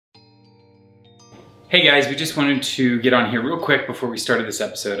Hey guys, we just wanted to get on here real quick before we started this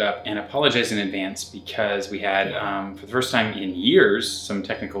episode up and apologize in advance because we had, for the first time in years, some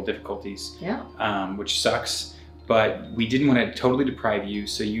technical difficulties, which sucks, but we didn't want to totally deprive you,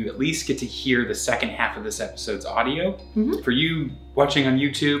 so you at least get to hear the second half of this episode's audio. For you watching on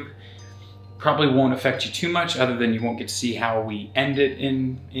YouTube, probably won't affect you too much other than you won't get to see how we end it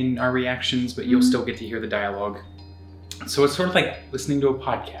in our reactions, but you'll still get to hear the dialogue. So it's sort of like listening to a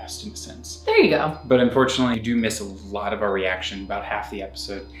podcast in a sense. There you go. But unfortunately, you do miss a lot of our reaction, about half the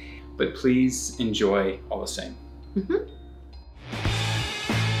episode. But please enjoy all the same.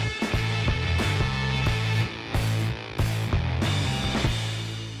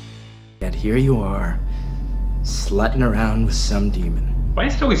 And here you are, slutting around with some demon. Why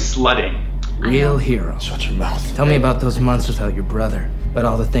is it always slutting? Real hero. Shut your mouth. Tell me about those months without your brother, about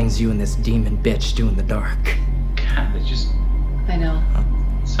all the things you and this demon bitch do in the dark. God, there's just I know.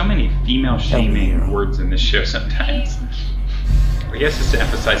 so many female shaming words in this show sometimes. I guess it's to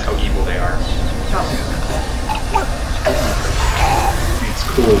emphasize how evil they are. It's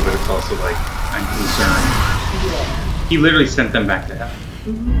cool, but it's also like, I'm concerned. He literally sent them back to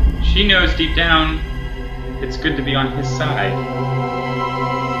heaven. She knows deep down it's good to be on his side.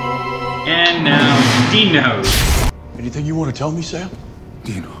 And now Dean knows. Anything you want to tell me, Sam?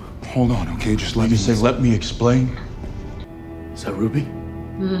 Dean, hold on, okay? Just let You me say, let me explain. Is that Ruby? So,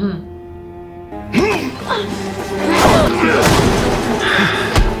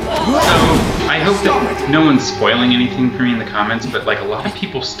 I hope that no one's spoiling anything for me in the comments, but like a lot of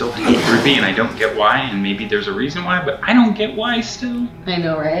people still hate Ruby and I don't get why, and maybe there's a reason why, but I don't get why still. I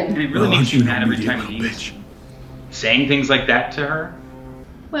know, right? And it really makes me mad every time he's saying things like that to her.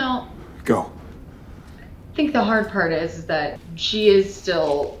 Well, go. I think the hard part is that she is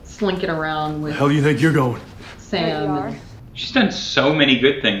still slinking around with Hell do you think you're going? Sam. She's done so many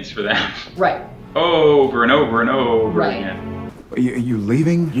good things for them. Right. Over and over and over again. Are you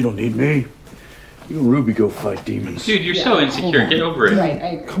leaving? You don't need me. You and Ruby go fight demons. Dude, you're so insecure. Get over it. Right, I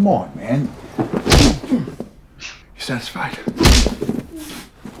agree. Come on, man. You satisfied?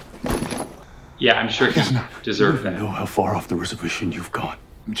 Yeah, I'm sure he deserved I that. know how far off the reservation you've gone.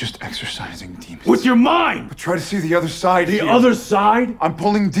 I'm just exercising demons. With your mind! But try to see the other side The here. other side? I'm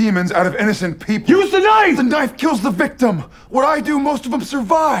pulling demons out of innocent people. Use the knife! The knife kills the victim. What I do, most of them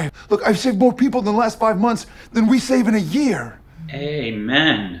survive. Look, I've saved more people in the last 5 months than we save in a year.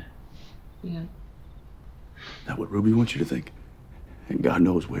 Amen. Yeah. That what Ruby wants you to think? And God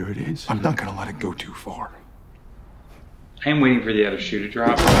knows where it is. I'm not gonna let it go too far. I am waiting for the other shoe to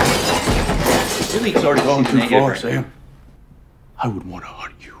drop. Really, It's already gone too negative far, right Sam. I would want to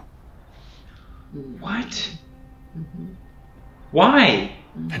hunt you. What? Why?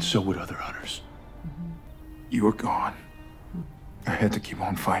 And so would other hunters. You were gone. I had to keep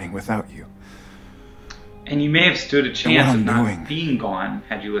on fighting without you. And you may have stood a chance what of I'm not doing. being gone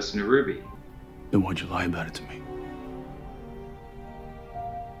had you listened to Ruby. Then why'd you lie about it to me?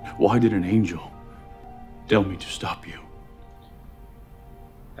 Why did an angel tell me to stop you?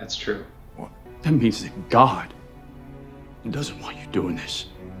 That's true. That means that God doesn't want you doing this.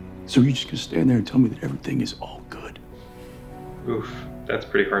 So you're just gonna stand there and tell me that everything is all good. Oof, that's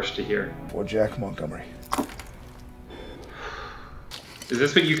pretty harsh to hear. For Jack Montgomery. Is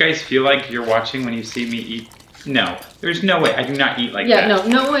this what you guys feel like you're watching when you see me eat? No, there's no way. I do not eat like that. Yeah,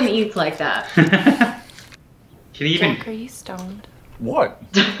 no one eats like that. Can he even? Jack, are you stoned? What?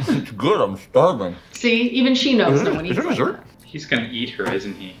 It's good, I'm starving. See, even she knows no one eats like that. He's gonna eat her,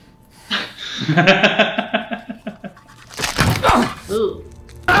 isn't he? Ooh.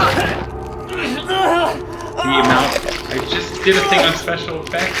 The amount. I just did a thing on special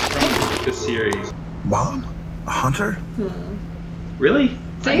effects from the series. Mom? A hunter? Really?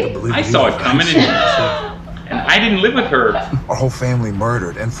 See? I saw it coming and I didn't live with her. Our whole family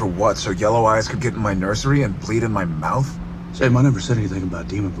murdered, and for what? So Yellow Eyes could get in my nursery and bleed in my mouth? Sam, I never said anything about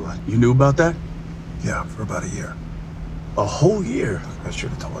demon blood. You knew about that? Yeah, for about a year. A whole year? I should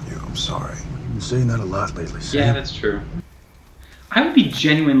have told you, I'm sorry. You've been saying that a lot lately, Sam. Yeah, that's true. I would be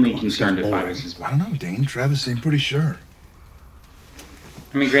genuinely concerned if I was his I wife. don't know, Dane. Travis seemed pretty sure.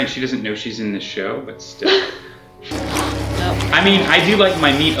 I mean, granted, she doesn't know she's in this show, but still. I mean, I do like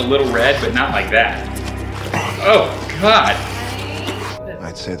my meat a little red, but not like that. Oh, God.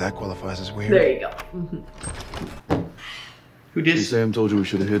 I'd say that qualifies as weird. There you go. Who did? Sam told you we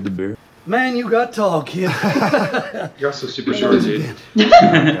should have hid the beer. Man, you got tall, kid. You're also super short, dude.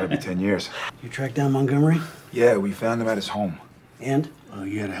 Gotta be 10 years. You tracked down Montgomery? Yeah, we found him at his home. And?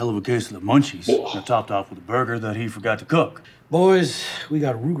 You had a hell of a case of the munchies. And topped off with a burger that he forgot to cook. Boys, we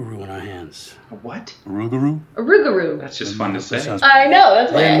got Rugaru on our hands. A what? Rugaru? A Rugaru. That's just fun to say. Sounds I know,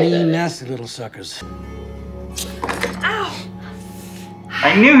 that's why That I mean said it. nasty little suckers. Ow!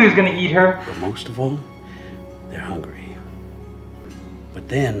 I knew he was gonna eat her. But most of all, they're hungry. But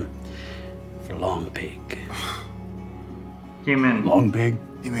then, for long pig. Human. Long pig?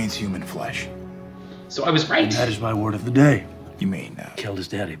 He means human flesh. So I was right. And that is my word of the day. You mean, Killed his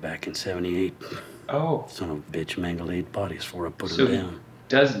daddy back in '78. Oh. Son of a bitch mangled 8 bodies before I put So him he down.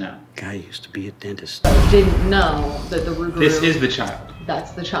 does know. Guy used to be a dentist. Didn't know that the Rugaru. This is the child.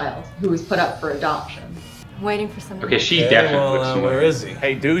 That's the child who was put up for adoption. Waiting for someone. Okay, she definitely looks familiar. where is he?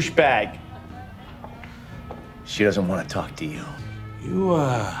 Hey, douchebag. She doesn't want to talk to you. You,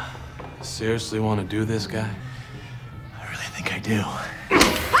 seriously want to do this, guy? I really think I do.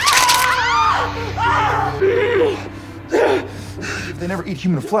 if they never eat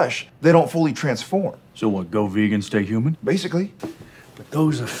human flesh, they don't fully transform. So what, go vegan, stay human? Basically. But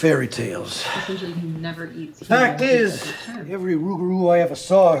those are fairy tales. Essentially, he never eats. Fact is, every Rugaru I ever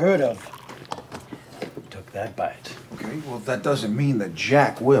saw or heard of took that bite. Okay, well, that doesn't mean that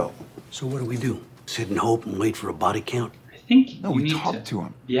Jack will. So what do? Sit and hope and wait for a body count? I think No, you we need talk to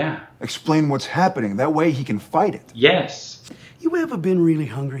him. Yeah. Explain what's happening. That way he can fight it. Yes. You ever been really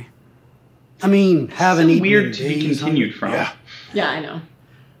hungry? I mean, haven't eaten Weird in to be days, continued huh? from. Yeah. Yeah, I know.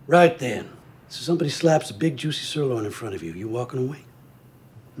 Right then. So somebody slaps a big juicy sirloin in front of you. You walking away?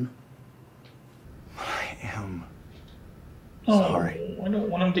 I am Sorry. I don't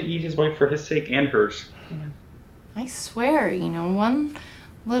want him to eat his wife for his sake and hers. I swear, one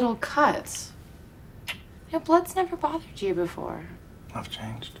little cut. Your blood's never bothered you before. I've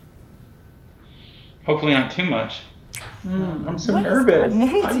changed. Hopefully not too much. I'm so What is nervous. going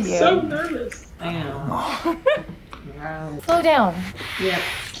into I'm you? so nervous. I know. Slow down. Yep.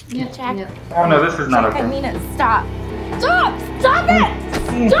 Yep. Jack. Yep. Oh no, this is not Jack, okay. I mean it. Stop. Stop! Stop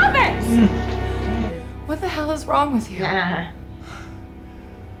it! Stop it! What the hell is wrong with you? Yeah.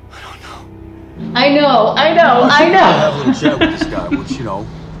 I don't I know. Have a little chat with this guy, which, I'm down.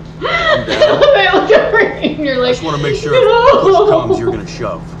 I looked over and you're like, I just want to make sure if push comes, you're going to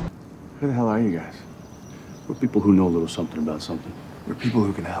shove. Who the hell are you guys? We're people who know a little something about something. We're people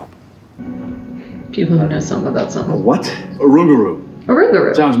who can help. people who know something about something. What? A Rugaru. A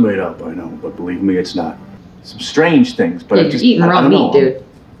Rugaru. Sounds made up, I know, but believe me, it's not. Some strange things, but Yeah, I you're just eating I raw don't meat, know, dude.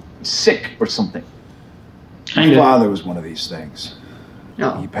 I'm sick or something. My Kind of. father was one of these things.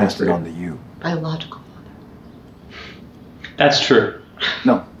 No. He passed it on to you. Biological mother. That's true.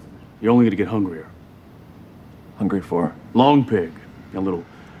 No, you're only going to get hungrier. Hungry for? Long pig, a little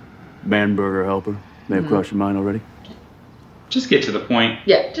man burger helper. May have crossed your mind already. Just get to the point.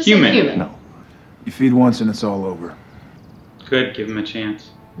 Yeah, just Human. say human. No. You feed once and it's all over. Good, give him a chance.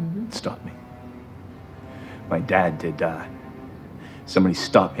 Stop me. My dad did die. Somebody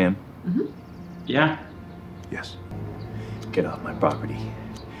stop him. Yeah. Yes. Get off my property.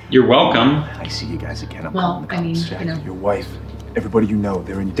 You're welcome. I see you guys again. I'm Well, calling the I mean, cops. Jack, your wife, everybody you know,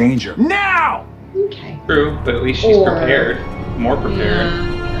 they're in danger. Now! Okay. True, but at least she's Or- prepared. More prepared.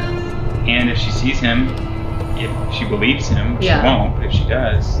 Yeah. And if she sees him, if she believes him, which Yeah. she won't, but if she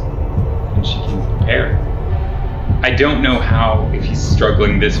does, then she can prepare. I don't know how, if he's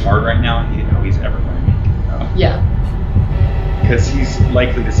struggling this hard right now, how he's ever going to make it, though. Yeah. Because he's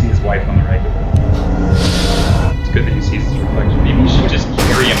likely to see his wife on the regular. It's good that he sees his reflection. Maybe he should just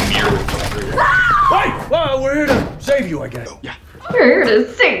carry a mirror with him everywhere. Hey! Well, we're here to save you, I guess. Yeah. We're here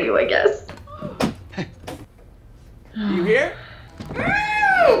to save you, I guess. You here?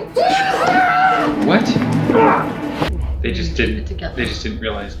 What? They just Keep it didn't. together. They just didn't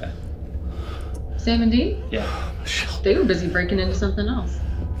realize that. Sam and Dean? Yeah. They were busy breaking into something else.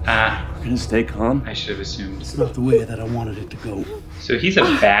 We're gonna stay calm. I should have assumed. It's not the way that I wanted it to go. So he's a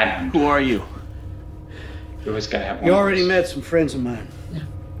bad hunter. Who are you? You always gotta have one. You of already those. met some friends of mine. Yeah.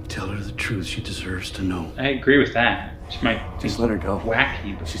 Tell her the truth she deserves to know. I agree with that. She might Just let her go.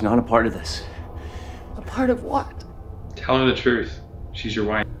 wacky, but She's not a part of this. A part of what? tell her the truth. She's your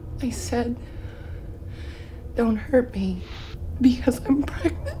wife. I said, don't hurt me because I'm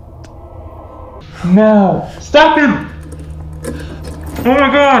pregnant. No! Stop him! Oh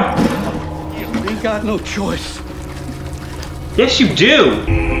my god! We got no choice. Yes, you do!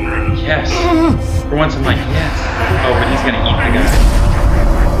 Yes. For once, I'm like, yes. Oh, but he's gonna eat the guy.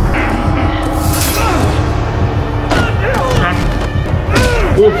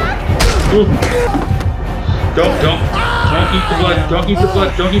 Ooh. Don't eat the blood. Don't eat the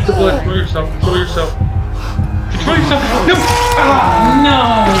blood. Don't eat the blood. Control yourself. Control yourself. Control yourself. No! Ah,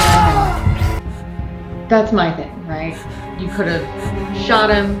 no! That's my thing, right? You could have shot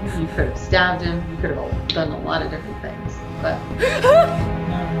him, you could have stabbed him, you could have done a lot of different things, but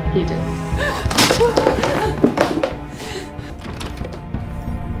he did.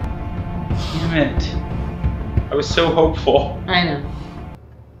 Damn it. I was so hopeful. I know.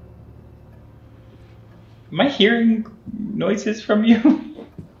 Am I hearing noises from you?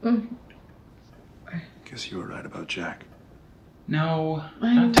 Guess you were right about Jack. No,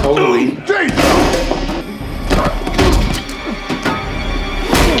 not totally.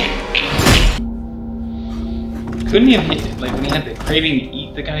 Couldn't he have hit, like when he had the craving to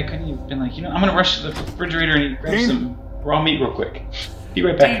eat the guy, couldn't he have been like, you know, I'm gonna rush to the refrigerator and grab some raw meat real quick. Be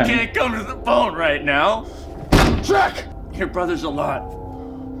right back, honey. You can't come to the phone right now. Jack! Your brother's alive.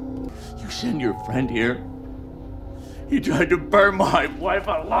 You send your friend here. He tried to burn my wife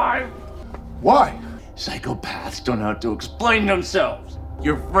alive. Why? Psychopaths don't know how to explain themselves.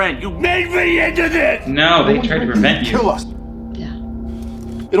 Your friend, you made me into this! No, they tried to prevent you. Kill us. Yeah.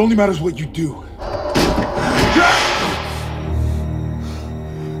 It only matters what you do.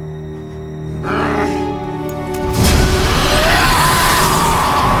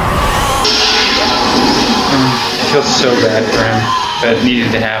 I feel so bad for him, but it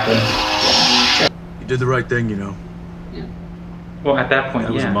needed to happen. You did the right thing, you know. Well, at that point,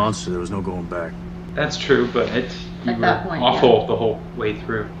 That was yeah. a monster. There was no going back. That's true, but you At were that point, awful the whole way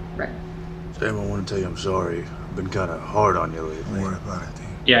through. Right. Sam, I want to tell you I'm sorry. I've been kind of hard on you lately. Don't worry about it, Dean.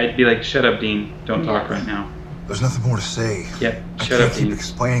 Yeah, I'd be like, shut up, Dean. Don't talk right now. There's nothing more to say. Yep, I shut can't up, keep Dean.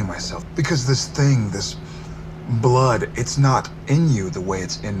 explaining myself. Because this thing, this blood, it's not in you the way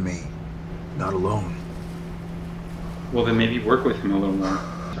it's in me. Not alone. Well, then maybe work with him a little more.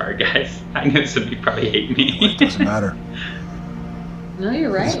 Sorry, guys. I know some of you probably hate me. It doesn't matter. No,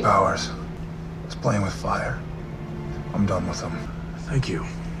 you're These right. powers. It's playing with fire. I'm done with them. Thank you.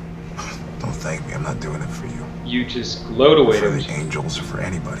 Don't thank me. I'm not doing it for you. You just gloat away. For the angels or for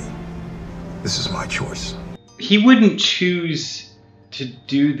anybody. This is my choice. He wouldn't choose to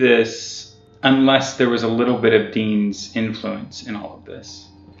do this unless there was a little bit of Dean's influence in all of this.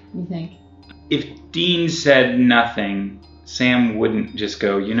 You think? If Dean said nothing, Sam wouldn't just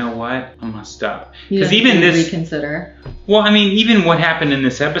go, you know what, I'm gonna stop. Because even this, reconsider. well, I mean, even what happened in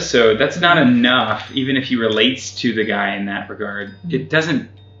this episode, that's not enough. Even if he relates to the guy in that regard,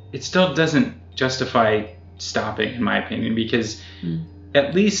 it still doesn't justify stopping, in my opinion, because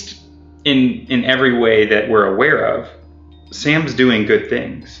at least in every way that we're aware of, Sam's doing good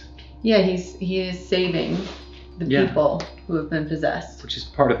things. Yeah, he is saving the people who have been possessed. Which is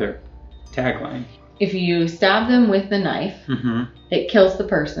part of their tagline. If you stab them with the knife, it kills the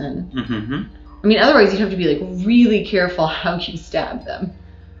person. I mean, otherwise you'd have to be like really careful how you stab them.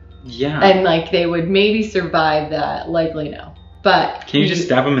 Yeah. And like they would maybe survive that, likely no. But can you just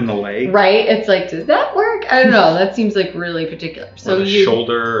stab them in the leg? Right? It's like, does that work? I don't know. That seems like really particular. So or the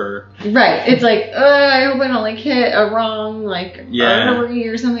shoulder or right. It's like, I hope I don't like hit a wrong artery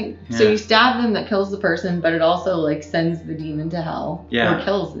or something. Yeah. So you stab them, that kills the person, but it also like sends the demon to hell. Yeah. Or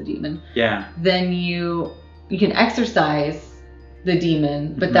kills the demon. Yeah. Then you can exorcise the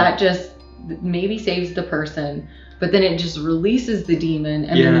demon, but that just maybe saves the person. But then it just releases the demon,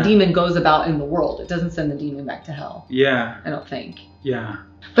 and then the demon goes about in the world. It doesn't send the demon back to hell. Yeah. I don't think. Yeah.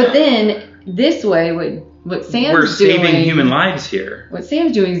 But then this way, what Sam's doing... We're saving human lives here. What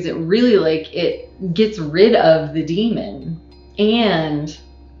Sam's doing is it really it gets rid of the demon, and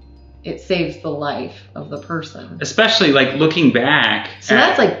it saves the life of the person. Especially looking back. So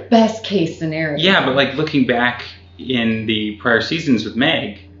that's best case scenario. Yeah, but looking back in the prior seasons with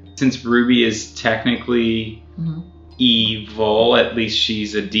Meg, since Ruby is technically evil, at least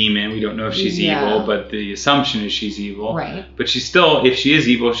she's a demon. We don't know if she's evil, but the assumption is she's evil. Right. But she's still, if she is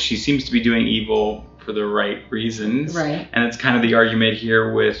evil, she seems to be doing evil for the right reasons. Right. And it's kind of the argument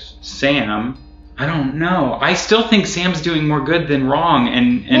here with Sam. I don't know. I still think Sam's doing more good than wrong.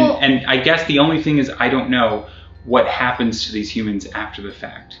 And I guess the only thing is I don't know what happens to these humans after the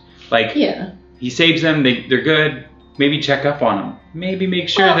fact. He saves them, they're good. Maybe check up on them. Maybe make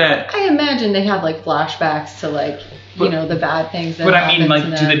sure that... I imagine they have flashbacks to the bad things that happen to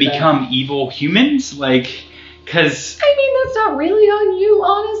them. Do they become evil humans? Because... I mean, that's not really on you,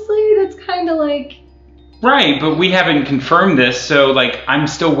 honestly. That's kind of Right, but we haven't confirmed this, so I'm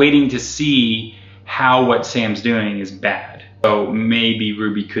still waiting to see how what Sam's doing is bad. So maybe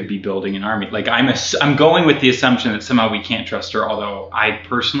Ruby could be building an army. I'm going with the assumption that somehow we can't trust her, although I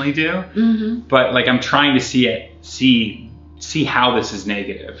personally do. But I'm trying to see how this is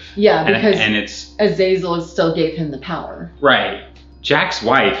negative. Yeah, because and it's Azazel still gave him the power. Right. Jack's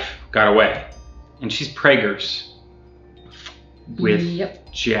wife got away, and she's preggers with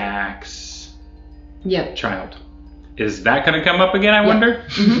Jack's child. Is that going to come up again, I wonder?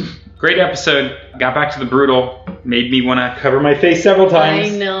 Great episode. Got back to the brutal. Made me want to cover my face several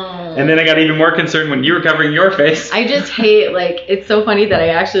times. I know. And then I got even more concerned when you were covering your face. I just hate, like, it's so funny that I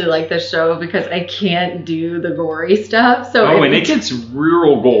actually like this show because I can't do the gory stuff. So and it gets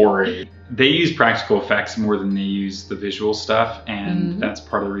real gory. They use practical effects more than they use the visual stuff, and that's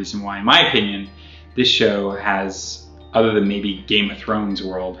part of the reason why, in my opinion, this show has, other than maybe Game of Thrones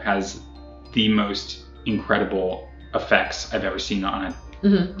world, has the most incredible effects I've ever seen on a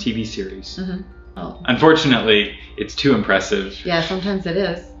TV series. Oh. Unfortunately, it's too impressive. Yeah, sometimes it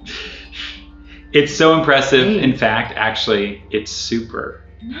is. It's so impressive. In fact, actually, it's super.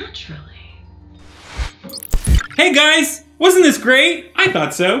 Naturally. Hey guys, wasn't this great? I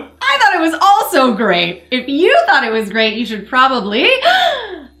thought so. I thought it was also great. If you thought it was great, you should probably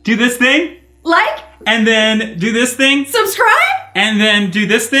do this thing. Like. And then do this thing. Subscribe. And then do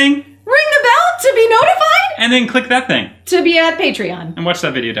this thing. Ring the bell to be notified. And then click that thing. To be at Patreon. And watch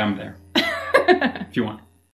that video down there. If you want.